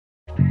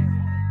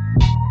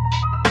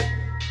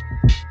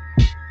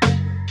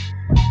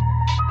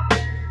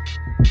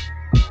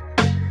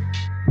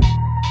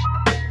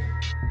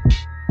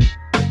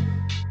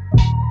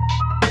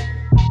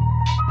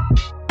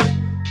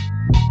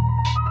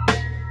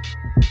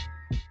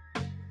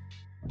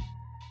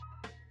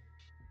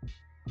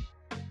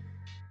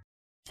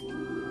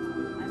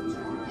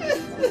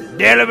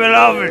Dearly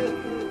beloved,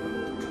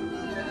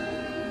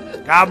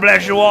 God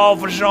bless you all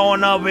for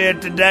showing up here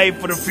today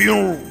for the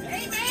funeral.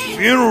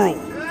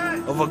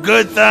 Funeral of a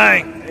good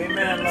thing.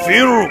 Amen,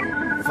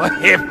 Funeral for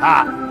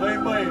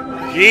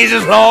hip-hop.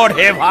 Jesus, Lord,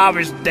 hip-hop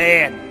is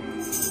dead.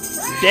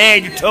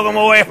 Dead, you took him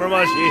away from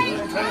us,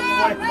 Jesus.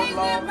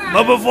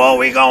 But before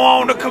we go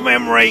on to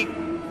commemorate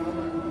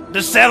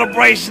the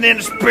celebration in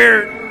the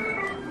spirit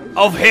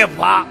of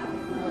hip-hop,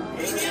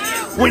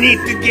 we need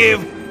to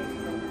give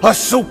a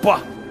super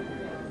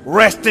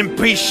rest in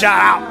peace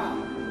shout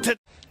out to...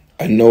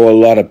 I know a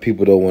lot of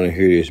people don't want to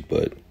hear this,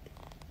 but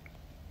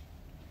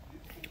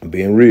I'm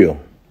being real.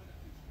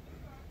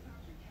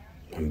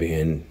 I'm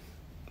being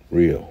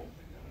real.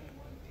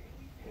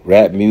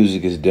 Rap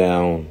music is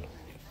down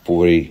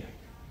 40%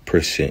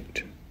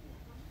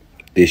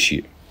 this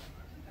year.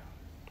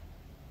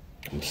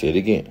 I'm gonna say it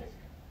again.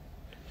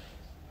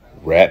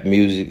 Rap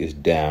music is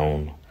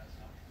down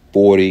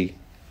 40%.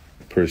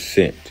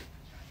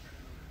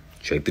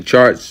 Check the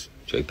charts.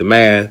 Check the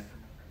math.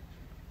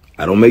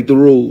 I don't make the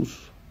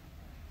rules.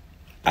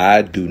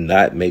 I do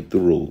not make the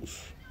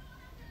rules.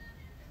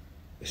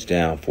 It's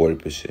down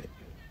 40%.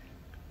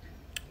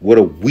 What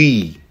are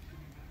we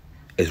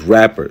as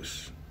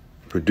rappers,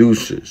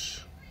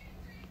 producers,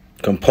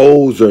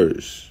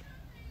 composers,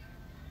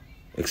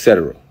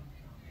 etc.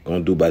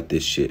 gonna do about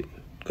this shit?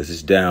 Because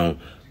it's down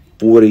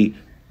 40%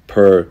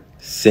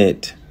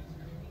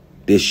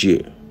 this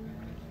year.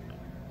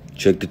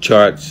 Check the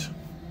charts.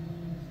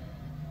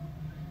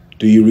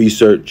 Do your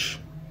research.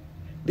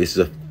 This is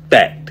a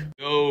fact.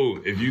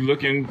 Yo, if you're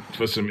looking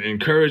for some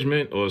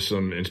encouragement or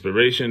some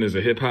inspiration as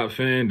a hip-hop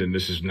fan, then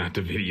this is not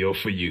the video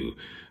for you.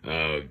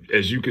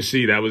 As you can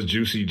see, that was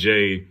Juicy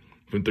J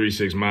from 3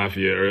 6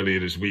 Mafia earlier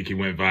this week. He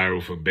went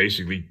viral for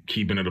basically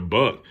keeping it a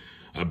buck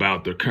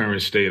about the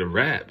current state of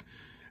rap.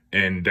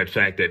 And that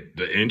fact that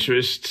the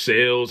interest,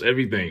 sales,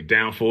 everything,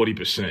 down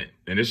 40%.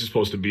 And this is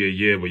supposed to be a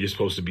year where you're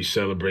supposed to be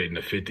celebrating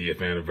the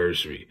 50th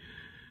anniversary.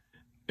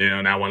 You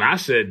know, now when I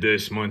said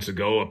this months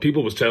ago,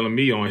 people was telling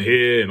me on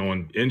here and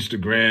on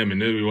Instagram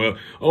and everywhere,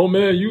 oh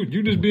man, you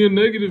just being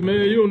negative,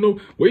 man. You don't know.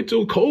 Wait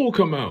till Cole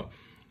come out.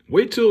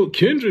 Wait till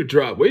Kendrick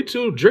drop. Wait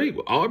till Drake.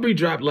 Aubrey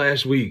dropped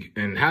last week.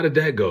 And how did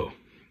that go?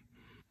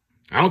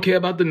 I don't care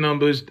about the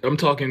numbers. I'm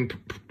talking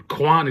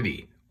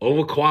quantity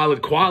over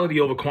quality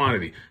over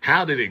quantity.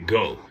 How did it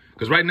go?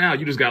 Because right now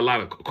you just got a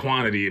lot of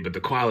quantity, but the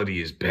quality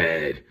is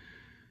bad.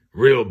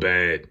 Real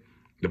bad.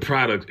 The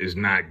product is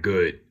not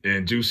good.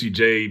 And Juicy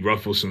J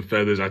ruffled some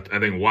feathers. I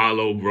think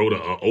Wallow wrote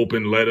an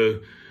open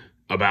letter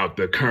about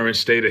the current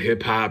state of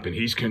hip hop and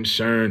he's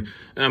concerned.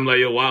 And I'm like,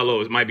 yo,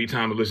 Wallow, it might be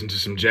time to listen to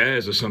some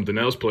jazz or something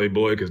else,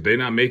 Playboy, because they're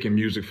not making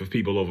music for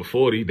people over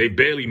 40. They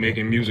barely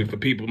making music for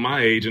people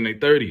my age in their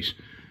 30s.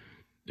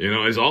 You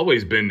know, it's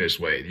always been this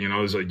way. You know,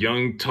 there's a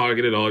young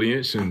targeted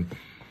audience. And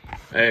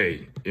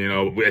hey, you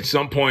know, at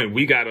some point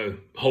we got to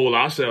hold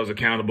ourselves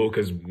accountable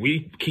because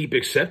we keep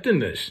accepting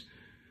this.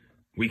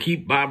 We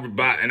keep by,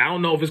 and I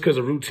don't know if it's because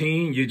of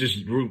routine. You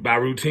just by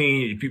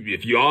routine.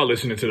 If you are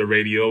listening to the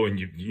radio and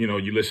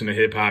you listen to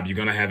hip hop, you're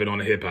gonna have it on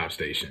the hip hop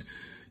station.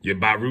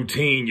 By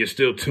routine, you're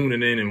still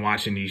tuning in and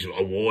watching these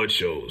award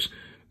shows.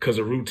 Because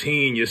of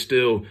routine, you're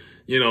still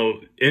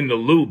in the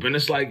loop. And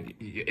it's like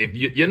if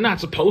you're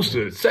not supposed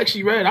to.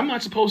 Sexy Red, I'm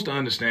not supposed to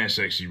understand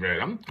Sexy Red.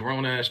 I'm a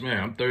grown ass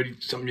man. I'm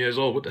 30-something years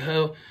old. What the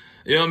hell?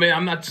 You know what I mean?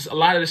 I'm not. A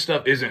lot of this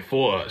stuff isn't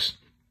for us,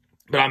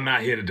 but I'm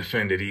not here to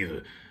defend it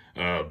either.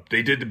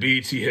 They did the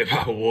BET Hip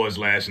Hop Awards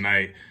last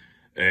night,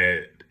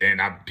 and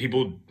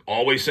people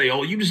always say,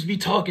 oh, you just be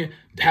talking.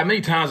 How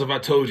many times have I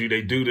told you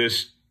they do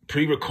this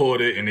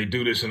pre-recorded and they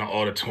do this in an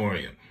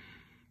auditorium?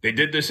 They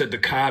did this at the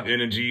Cobb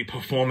Energy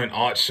Performing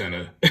Arts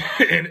Center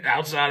and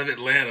outside of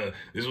Atlanta.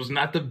 This was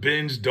not the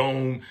Benz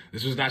Dome.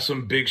 This was not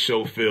some big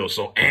show feel.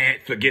 So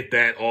forget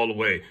that all the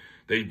way.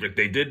 They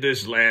did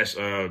this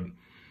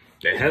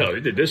they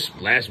did this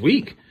last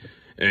week,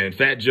 and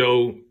Fat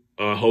Joe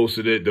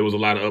hosted it. There was a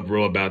lot of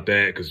uproar about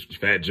that because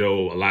Fat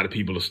Joe, a lot of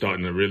people are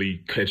starting to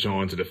really catch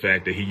on to the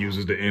fact that he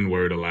uses the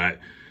N-word a lot.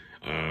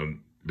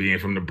 Being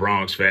from the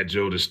Bronx, Fat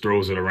Joe just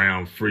throws it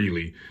around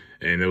freely.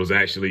 And there was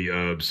actually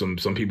some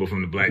people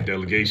from the black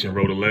delegation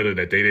wrote a letter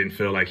that they didn't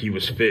feel like he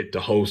was fit to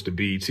host the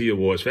BET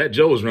Awards. Fat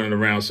Joe was running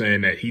around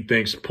saying that he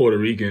thinks Puerto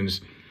Ricans,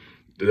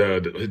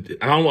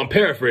 I'm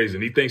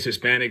paraphrasing, he thinks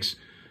Hispanics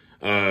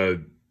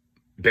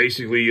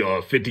basically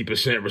are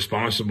 50%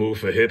 responsible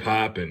for hip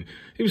hop, and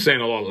he was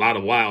saying a lot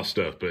of wild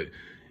stuff. But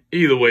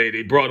either way,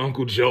 they brought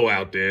Uncle Joe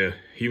out there.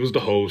 He was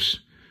the host.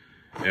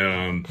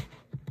 And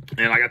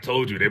like I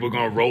told you, they were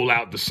going to roll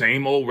out the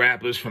same old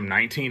rappers from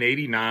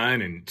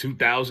 1989 and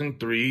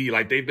 2003,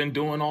 like they've been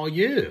doing all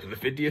year for the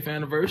 50th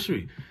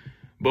anniversary.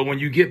 But when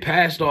you get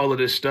past all of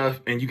this stuff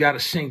and you got to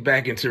sink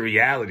back into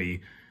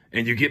reality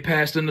and you get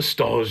past the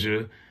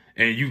nostalgia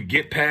and you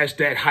get past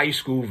that high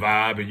school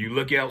vibe and you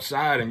look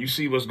outside and you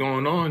see what's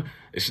going on,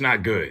 it's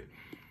not good.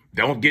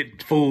 Don't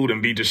get fooled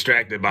and be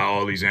distracted by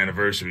all these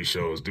anniversary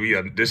shows.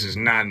 This is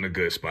not in a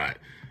good spot.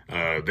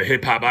 The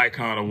Hip Hop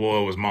Icon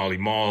Award was Marley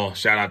Marl.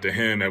 Shout out to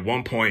him. At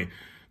one point,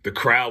 the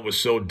crowd was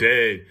so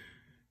dead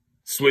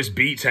Swiss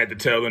Beats had to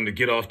tell them to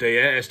get off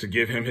their ass to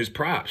give him his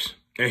props.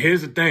 And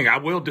here's the thing, I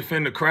will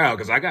defend the crowd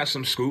because I got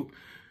some scoop.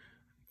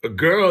 A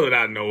girl that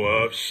I know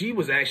of, she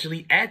was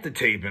actually at the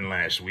taping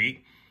last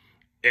week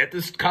at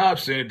the Cobb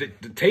Center.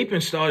 The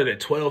taping started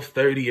at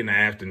 12:30 in the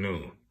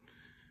afternoon.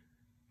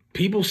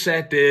 People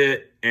sat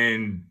there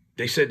and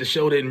they said the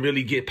show didn't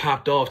really get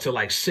popped off till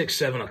like 6,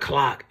 7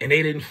 o'clock, and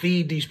they didn't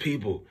feed these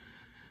people.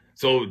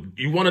 So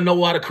you want to know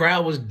why the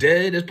crowd was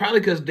dead? It's probably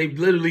because they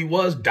literally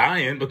was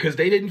dying because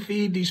they didn't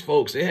feed these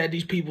folks. They had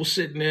these people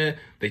sitting there.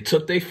 They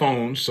took their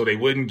phones so they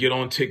wouldn't get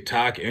on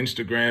TikTok,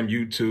 Instagram,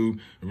 YouTube,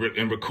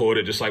 and record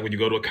it just like when you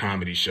go to a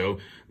comedy show.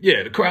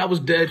 Yeah, the crowd was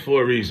dead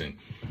for a reason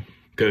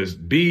because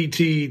BET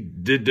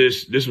did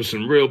this. This was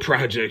some real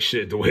project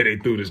shit the way they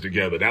threw this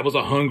together. That was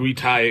a hungry,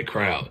 tired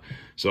crowd.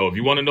 So if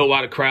you want to know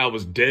why the crowd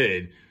was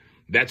dead,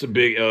 that's a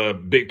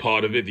big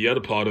part of it. The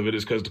other part of it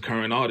is because the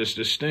current artists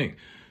just stink.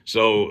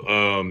 So,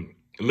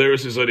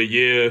 lyricists of the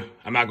year,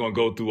 I'm not going to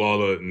go through all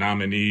the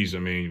nominees. I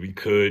mean, we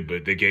could,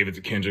 but they gave it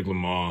to Kendrick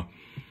Lamar.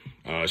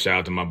 Shout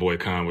out to my boy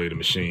Conway the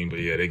Machine. But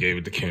yeah, they gave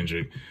it to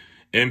Kendrick.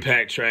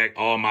 Impact track,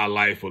 All My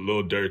Life with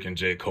Lil Durk and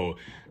J. Cole.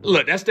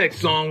 Look, that's that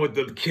song with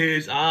the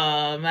kids,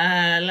 All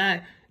My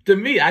Life. To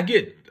me, I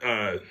get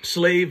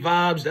slave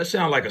vibes. That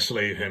sounds like a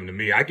slave hymn to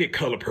me. I get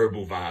Color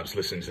Purple vibes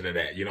listening to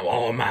that. You know,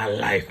 all my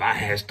life I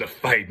has to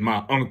fight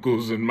my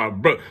uncles and my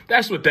brother.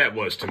 That's what that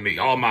was to me,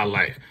 all my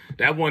life.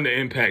 That won the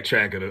impact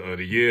track of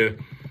the year.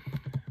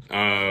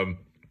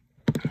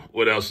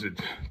 What else?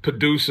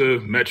 Producer,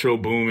 Metro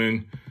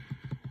Boomin.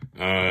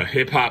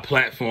 Hip-hop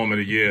platform of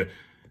the year.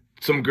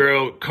 Some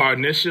girl,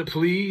 Carnisha,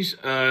 please.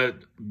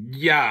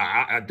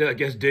 Yeah, I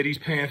guess Diddy's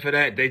paying for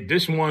that.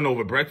 This one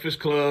over Breakfast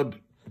Club,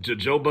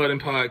 Joe Budden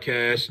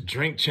podcast,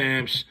 Drink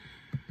Champs.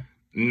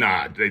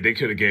 Nah, they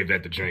could have gave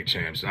that to Drink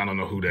Champs. I don't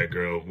know who that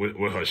girl,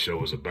 what her show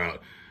was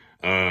about.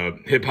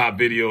 Hip-hop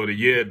video of the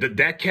year.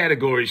 That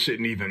category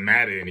shouldn't even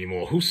matter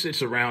anymore. Who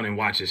sits around and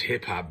watches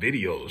hip-hop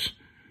videos?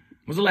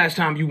 When's the last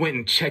time you went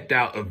and checked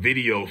out a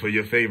video for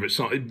your favorite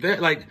song?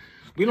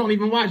 We don't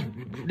even watch.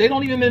 They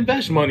don't even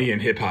invest money in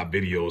hip-hop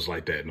videos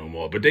like that no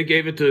more. But they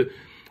gave it to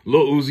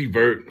Lil Uzi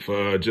Vert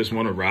for Just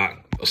Wanna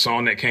Rock, a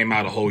song that came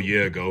out a whole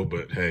year ago.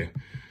 But hey,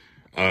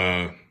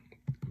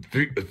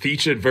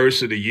 featured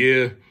verse of the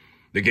year,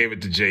 they gave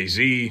it to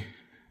Jay-Z.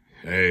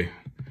 Hey,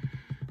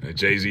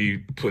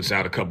 Jay-Z puts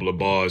out a couple of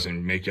bars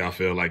and make y'all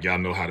feel like y'all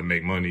know how to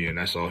make money, and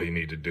that's all he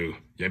need to do.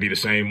 Y'all be the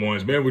same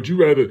ones. Man, would you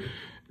rather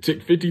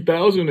take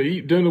 50,000 to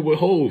eat dinner with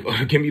Hov?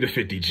 Give me the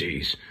 50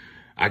 G's.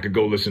 I could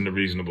go listen to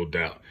Reasonable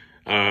Doubt.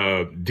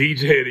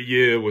 DJ of the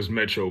year was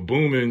Metro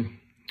Boomin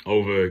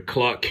over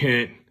Clark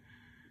Kent,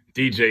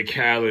 DJ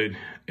Khaled,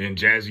 and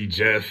Jazzy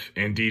Jeff,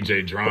 and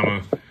DJ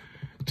Drama.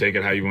 Take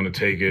it how you want to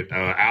take it.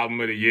 Album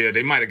of the year,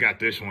 they might have got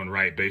this one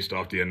right based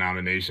off the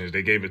nominations.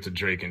 They gave it to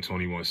Drake and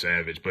 21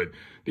 Savage, but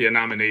the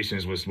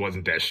nominations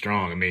wasn't that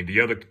strong. I mean,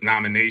 the other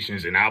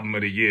nominations in Album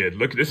of the Year,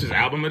 look, this is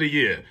Album of the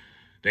Year.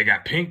 They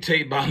got Pink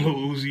Tape by Lil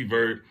Uzi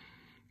Vert,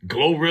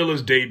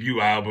 Glorilla's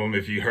debut album,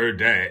 if you heard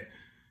that,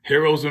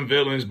 Heroes and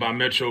Villains by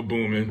Metro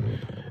Boomin.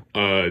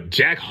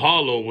 Jack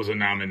Harlow was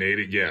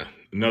nominated, yeah,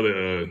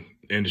 another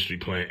industry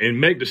plant,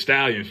 and Meg Thee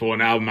Stallion for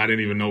an album I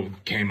didn't even know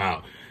came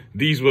out.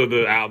 These were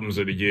the albums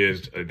of the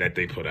years that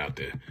they put out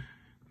there.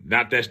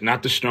 Not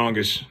the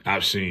strongest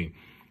I've seen.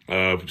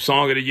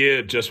 Song of the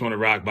year, Just Wanna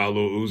Rock by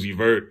Lil Uzi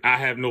Vert. I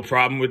have no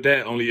problem with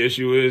that. Only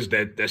issue is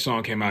that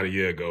song came out a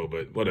year ago,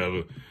 but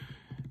whatever.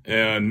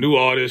 New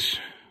artist,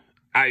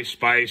 Ice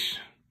Spice.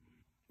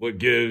 What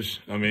gives?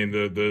 I mean,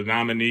 the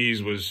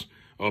nominees was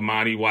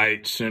Armani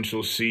White,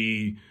 Central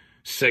C,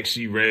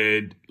 Sexy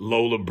Red,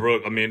 Lola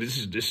Brooke. I mean,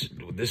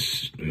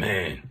 this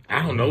man,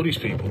 I don't know these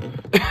people.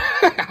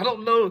 I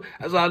don't know.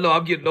 That's all I know.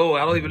 I'm getting old.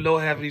 I don't even know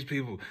half of these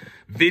people.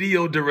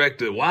 Video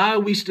director. Why are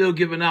we still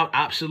giving out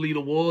obsolete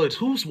awards?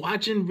 Who's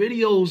watching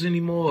videos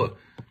anymore?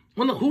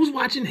 Who's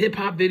watching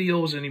hip-hop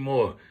videos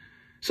anymore?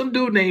 Some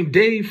dude named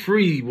Dave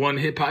Free won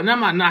hip-hop. And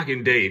I'm not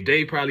knocking Dave.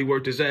 Dave probably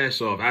worked his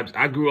ass off.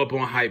 I grew up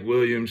on Hype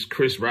Williams,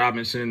 Chris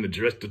Robinson, the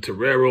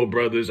Torero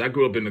brothers. I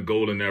grew up in the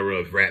golden era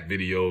of rap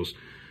videos.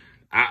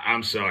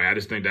 I'm sorry. I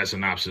just think that's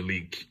an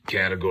obsolete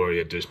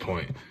category at this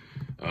point.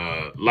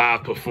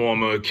 Live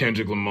performer,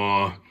 Kendrick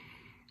Lamar.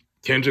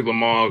 Kendrick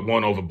Lamar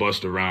won over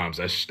Busta Rhymes.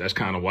 That's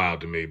kind of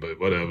wild to me, but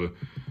whatever.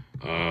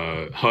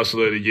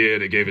 Hustler of the year,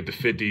 they gave it to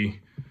 50.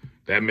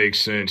 That makes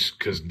sense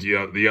because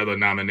the other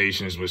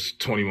nominations was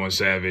 21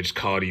 Savage,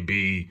 Cardi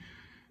B,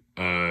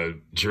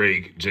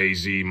 Drake,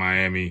 Jay-Z,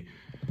 Miami.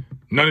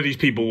 None of these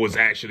people was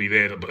actually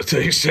there to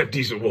accept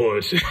these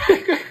awards.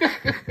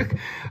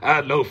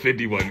 I know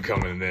 50 wasn't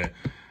coming in there.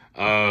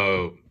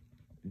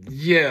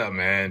 Yeah,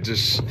 man,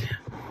 just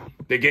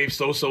they gave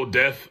So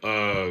Def.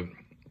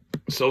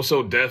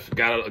 So Def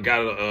got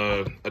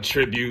a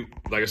tribute.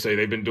 Like I say,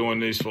 they've been doing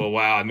this for a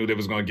while. I knew they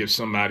was gonna give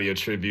somebody a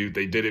tribute.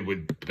 They did it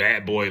with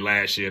Bad Boy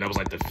last year. That was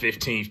like the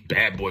 15th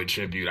Bad Boy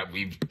tribute that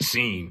we've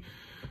seen.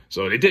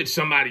 So they did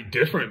somebody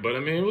different, but I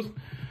mean, it was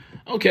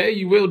okay.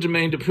 You will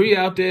Jermaine Dupri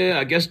out there.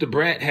 I guess the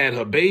Brat had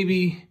her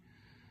baby.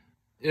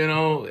 You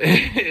know,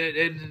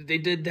 they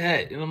did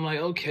that. And I'm like,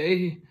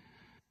 okay.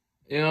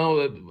 You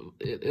know,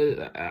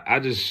 I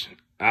just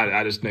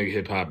think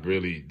hip hop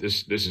really,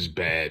 this is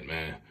bad,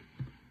 man.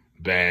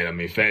 Bad. I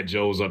mean, Fat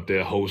Joe's up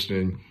there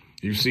hosting.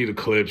 You see the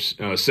clips.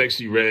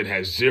 Sexyy Red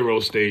has zero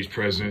stage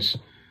presence.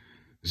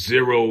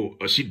 Zero.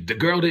 The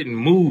girl didn't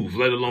move,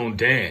 let alone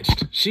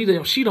danced. She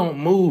don't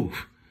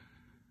move.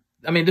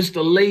 I mean, this is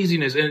the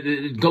laziness.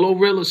 And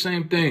Glorilla,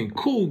 same thing.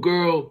 Cool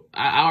girl.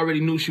 I already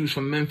knew she was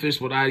from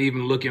Memphis without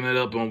even looking it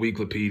up on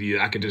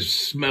Wikipedia. I could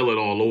just smell it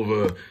all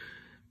over her.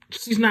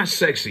 She's not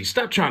sexy.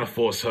 Stop trying to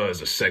force her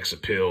as a sex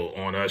appeal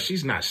on her.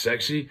 She's not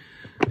sexy.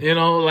 You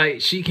know,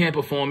 like, she can't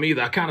perform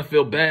either. I kind of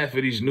feel bad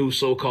for these new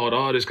so-called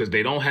artists because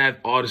they don't have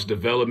artist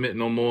development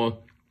no more.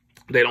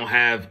 They don't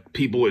have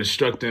people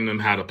instructing them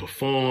how to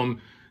perform.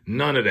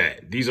 None of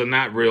that. These are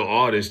not real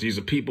artists. These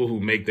are people who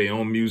make their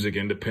own music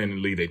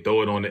independently. They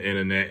throw it on the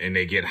internet and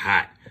they get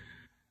hot.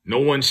 No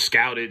one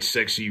scouted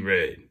Sexyy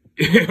Red.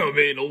 You know what I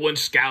mean? No one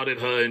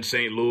scouted her in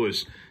St.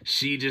 Louis.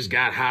 She just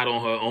got hot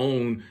on her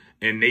own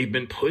and they've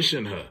been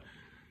pushing her.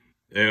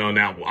 You know,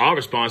 now our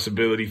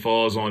responsibility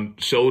falls on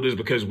shoulders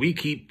because we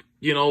keep,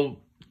 you know,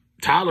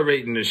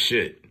 tolerating this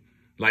shit.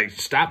 Like,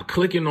 stop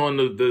clicking on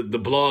the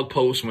blog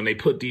posts when they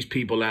put these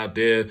people out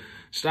there.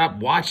 Stop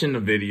watching the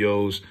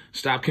videos.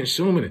 Stop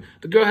consuming it.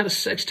 The girl had a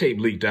sex tape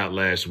leaked out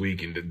last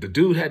week, and the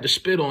dude had to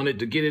spit on it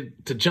to get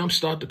it to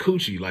jumpstart the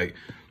coochie. Like,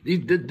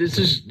 this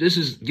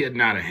is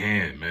getting out of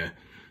hand, man.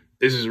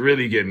 This is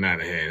really getting out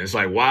of hand. It's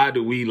like, why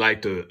do we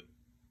like to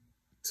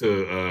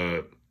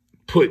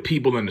put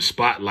people in the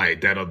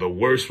spotlight that are the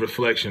worst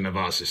reflection of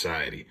our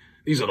society?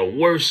 These are the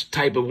worst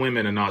type of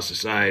women in our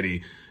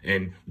society,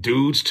 and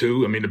dudes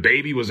too. I mean, the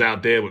baby was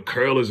out there with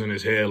curlers in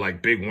his hair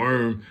like Big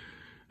Worm.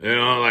 You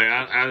know,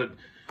 like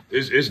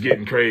it's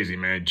getting crazy,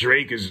 man.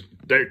 Drake is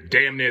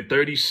damn near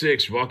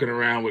 36, walking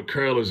around with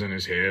curlers in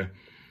his hair.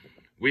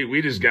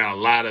 We just got a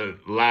lot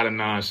of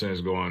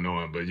nonsense going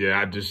on. But yeah,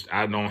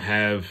 I don't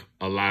have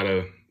a lot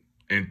of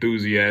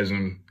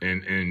enthusiasm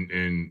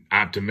and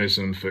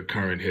optimism for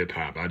current hip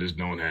hop. I just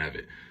don't have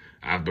it.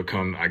 I've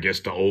become, I guess,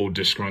 the old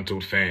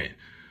disgruntled fan.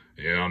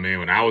 You know what I mean?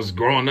 When I was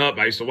growing up,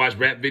 I used to watch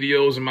rap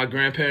videos in my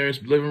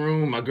grandparents' living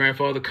room. My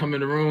grandfather come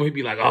in the room, he'd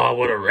be like, "Oh,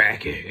 what a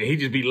racket." And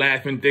he'd just be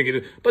laughing,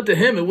 thinking, but to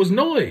him, it was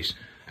noise.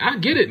 I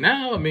get it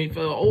now. I mean,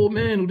 for an old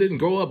man who didn't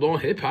grow up on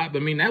hip hop, I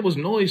mean, that was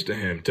noise to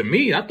him. To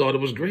me, I thought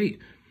it was great.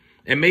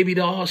 And maybe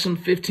there are some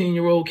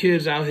 15-year-old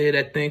kids out here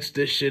that thinks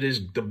this shit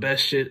is the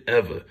best shit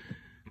ever.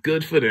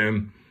 Good for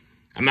them.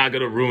 I'm not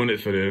going to ruin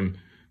it for them.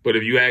 But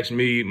if you ask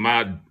me,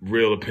 my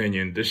real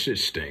opinion, this shit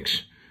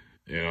stinks.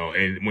 You know,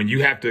 and when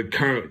you have to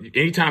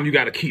anytime you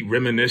got to keep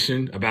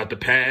reminiscing about the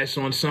past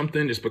on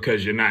something, it's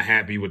because you're not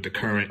happy with the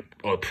current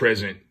or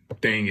present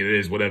thing it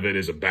is, whatever it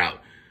is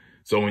about.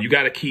 So when you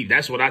got to keep,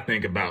 that's what I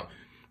think about.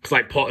 It's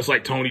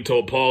like Tony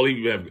told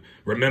Paulie,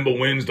 remember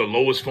when's the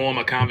lowest form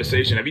of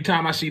conversation. Every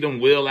time I see them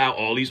wheel out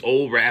all these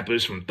old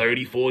rappers from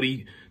 30,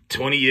 40,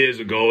 20 years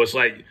ago, it's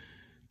like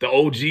the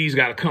OGs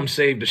got to come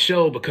save the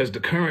show because the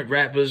current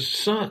rappers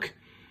suck.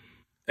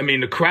 I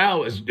mean, the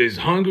crowd is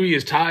hungry,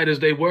 as tired as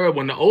they were.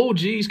 When the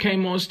OGs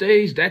came on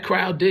stage, that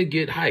crowd did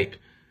get hype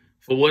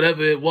for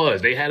whatever it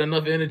was. They had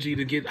enough energy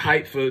to get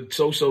hype for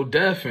So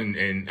Def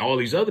and all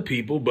these other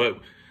people. But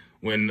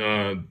when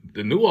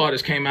the new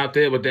artists came out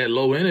there with that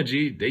low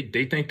energy,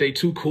 they think they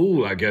too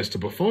cool, I guess, to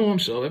perform.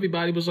 So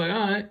everybody was like, all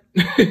right.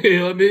 You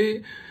know what I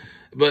mean?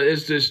 But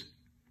it's just,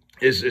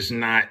 it's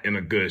not in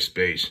a good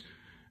space.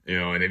 You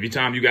know, and every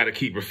time you got to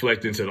keep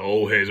reflecting to the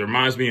old heads. It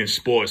reminds me in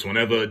sports,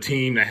 whenever a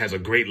team that has a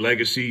great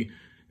legacy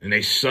and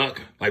they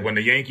suck, like when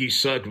the Yankees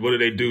sucked, what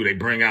do? They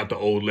bring out the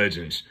old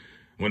legends.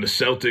 When the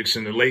Celtics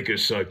and the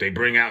Lakers suck, they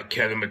bring out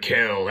Kevin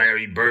McHale,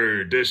 Larry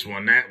Bird, this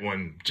one, that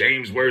one,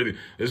 James Worthy.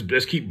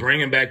 Let's keep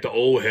bringing back the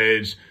old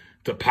heads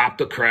to pop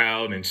the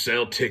crowd and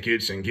sell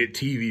tickets and get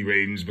TV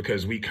ratings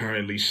because we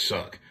currently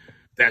suck.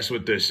 That's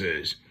what this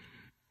is.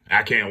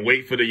 I can't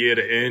wait for the year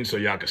to end so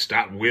y'all can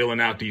stop wheeling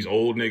out these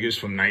old niggas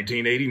from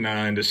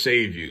 1989 to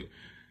save you.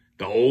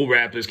 The old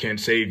rappers can't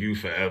save you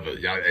forever.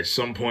 Y'all, at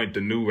some point,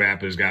 the new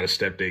rappers got to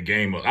step their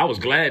game up. I was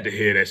glad to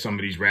hear that some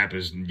of these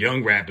rappers,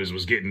 young rappers,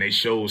 was getting their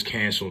shows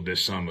canceled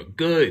this summer.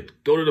 Good.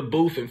 Go to the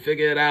booth and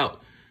figure it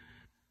out.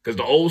 Because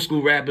the old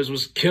school rappers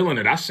was killing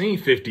it. I seen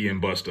 50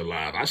 and Busta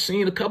live. I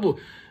seen a couple,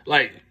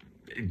 like,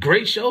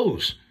 great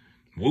shows.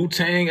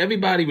 Wu-Tang,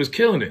 everybody was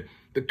killing it.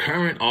 The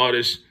current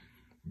artists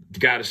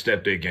got to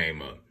step their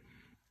game up.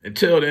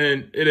 Until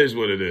then, it is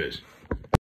what it is.